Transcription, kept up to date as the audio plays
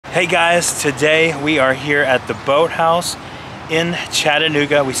Hey guys, today we are here at the Boathouse in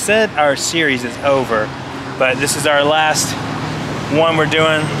Chattanooga. We said our series is over, but this is our last one we're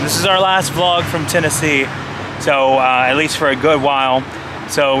doing. This is our last vlog from Tennessee, so at least for a good while.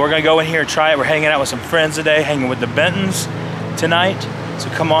 So we're gonna go in here and try it. We're hanging out with some friends today, hanging with the Bentons tonight. So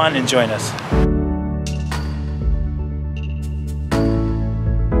come on and join us.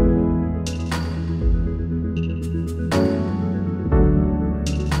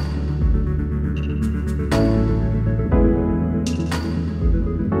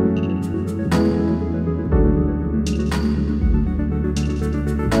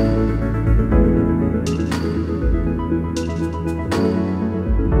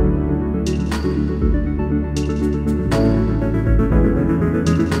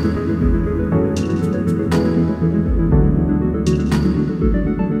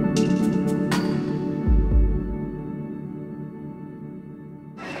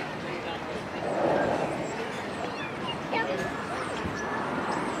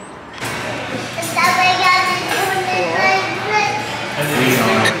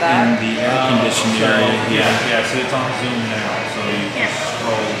 In the air-conditioned area here. Yeah, so it's on Zoom now, so you just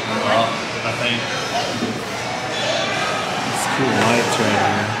scroll up, I think. It's cool lights right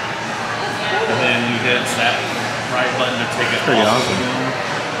here. And then you hit that right button to take it pretty off awesome. Zoom,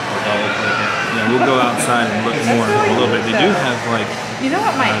 or double click it. Yeah, we'll go outside and look more in a little bit. They do have like you know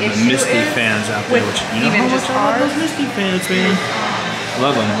what my the issue Misty is fans out there, which you know even how just much I love ours? those Misty fans, man.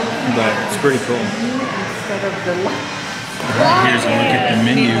 Love them, but it's pretty cool. Instead of the Alright, here's a look at the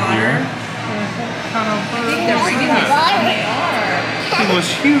menu here. they're reading it. They are. It was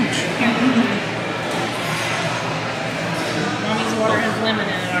huge. Mommy's water has lemon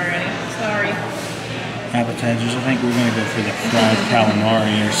in it already. Sorry. Appetizers, I think we're going to go for the fried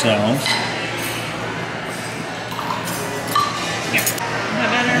calamari ourselves. Is that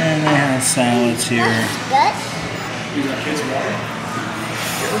better? And they have salads here. You got kids water?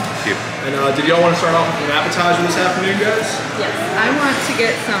 And did y'all want to start off with an appetizer this afternoon, guys? Yes, I want to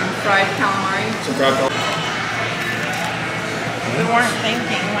get some fried calamari. Some fried calamari. We weren't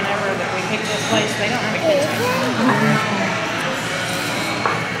thinking whenever that we picked this place, they don't have a kids menu.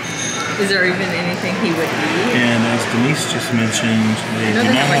 Is there even anything he would eat? And as Denise just mentioned, they do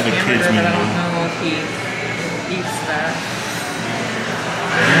not have a kids but I menu. don't know if he eats that.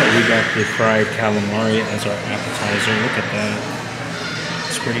 Yeah, we got the fried calamari as our appetizer. Look at that.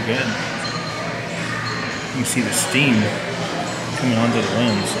 It's pretty good. You can see the steam coming onto the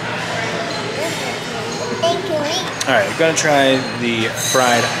lens. Alright, we're going to try the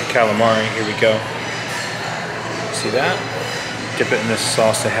fried calamari. Here we go. See that? Dip it in this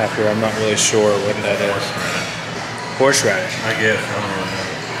sauce they have here. I'm not really sure what that is. Horseradish. I guess, I don't know.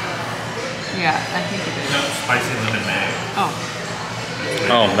 Yeah, I think it is. No, spicy lemon mayo. Oh.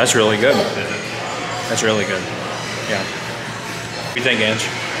 Oh, that's really good. Is it? That's really good. Yeah. What do you think, Ange?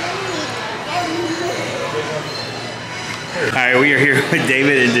 Alright, we are here with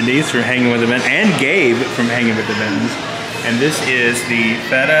David and Denise from Hanging with the Bentons, and Gabe from Hanging with the Bentons. And this is the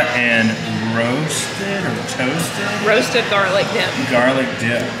feta and roasted or toasted? Roasted garlic dip. Garlic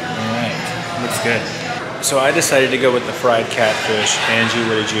dip. Alright. Looks good. So I decided to go with the fried catfish. Angie,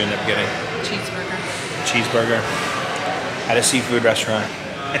 what did you end up getting? Cheeseburger. Cheeseburger. At a seafood restaurant.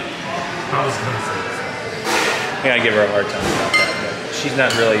 I was going to say this. I gotta give her a hard time about that, but she's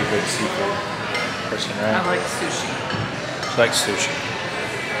not really a big seafood person, right? I like sushi. She likes sushi.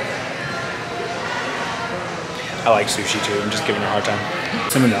 I like sushi too, I'm just giving her a hard time.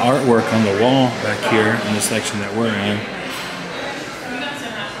 Some of the artwork on the wall back here in the section that we're in.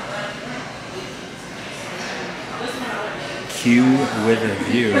 Q with a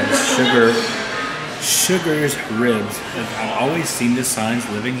view. Sugar's Ribs. I've always seen the signs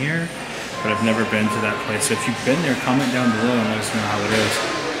living here, but I've never been to that place. So if you've been there, comment down below and let us know how it is.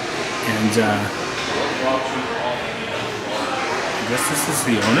 And I guess this is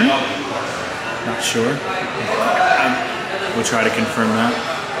the owner? Not sure. We'll try to confirm that.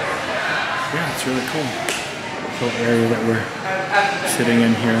 Yeah, it's really cool. Little area that we're sitting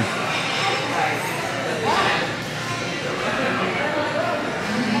in here.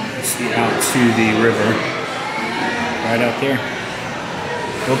 See out to the river. Right out there.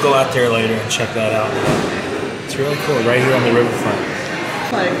 We'll go out there later and check that out. It's really cool, right here on the riverfront.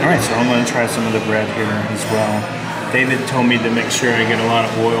 Alright, so I'm going to try some of the bread here as well. David told me to make sure I get a lot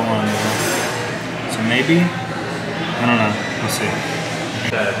of oil on there. So maybe? I don't know. We'll see.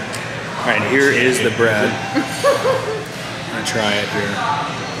 Alright, here is the bread. I'm going to try it here.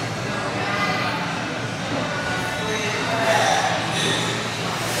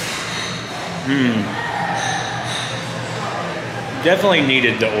 Definitely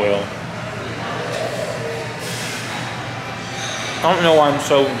needed the oil. I don't know why I'm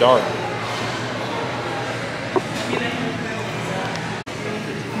so dark.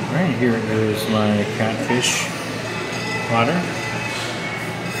 Right here is my catfish platter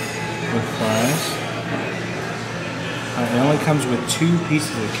with fries. It only comes with 2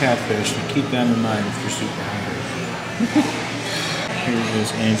 pieces of catfish, so keep that in mind if you're super hungry. Here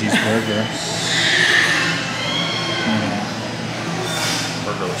is Angie's burger.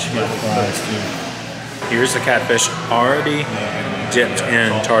 She got fries too. Here's the catfish already dipped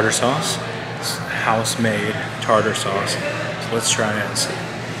in tartar sauce. It's house-made tartar sauce. So let's try it and see.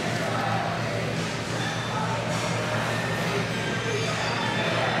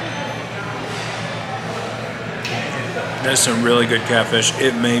 That's some really good catfish.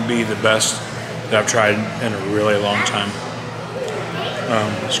 It may be the best that I've tried in a really long time.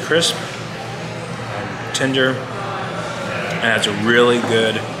 It's crisp, tender, and has a really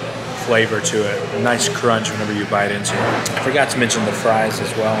good flavor to it. A nice crunch whenever you bite into it. I forgot to mention the fries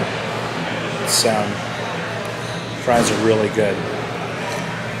as well. It's, fries are really good.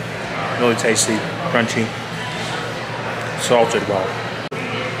 Really tasty, crunchy, salted well.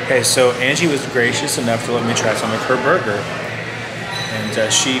 Okay, so Angie was gracious enough to let me try some of her burger.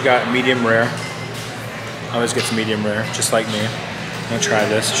 And she got medium rare. I always get some medium rare, just like me. I'm gonna try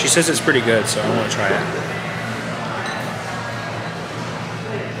this. She says it's pretty good, so I wanna try it.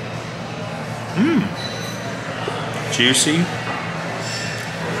 Juicy,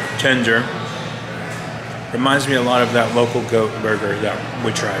 tender. Reminds me a lot of that local goat burger that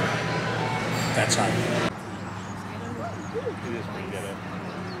we tried that time.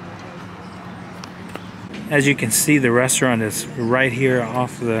 As you can see, the restaurant is right here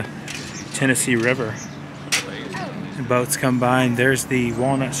off the Tennessee River. The boats come by, and there's the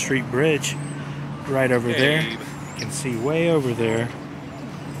Walnut Street Bridge right over there. You can see way over there.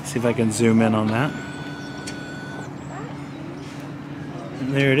 See if I can zoom in on that.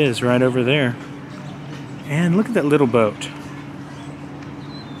 And there it is, right over there. And look at that little boat.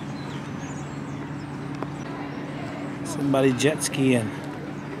 Somebody jet skiing.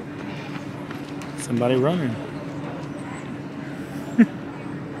 Somebody running.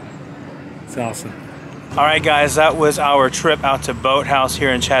 It's awesome. All right, guys, that was our trip out to Boathouse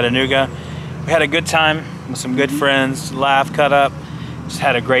here in Chattanooga. We had a good time with some good friends, laughed, cut up, just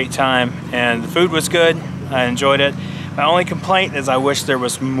had a great time, and the food was good. I enjoyed it. My only complaint is I wish there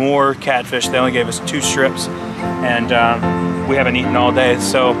was more catfish. They only gave us 2 strips, and we haven't eaten all day,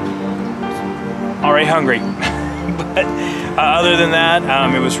 so already hungry. But other than that,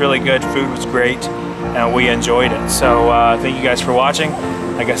 it was really good. Food was great, and we enjoyed it. So thank you guys for watching.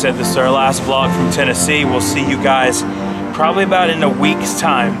 Like I said, this is our last vlog from Tennessee. We'll see you guys probably about in a week's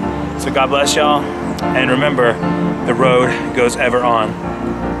time. So God bless y'all, and remember, the road goes ever on.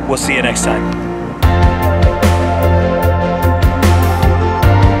 We'll see you next time.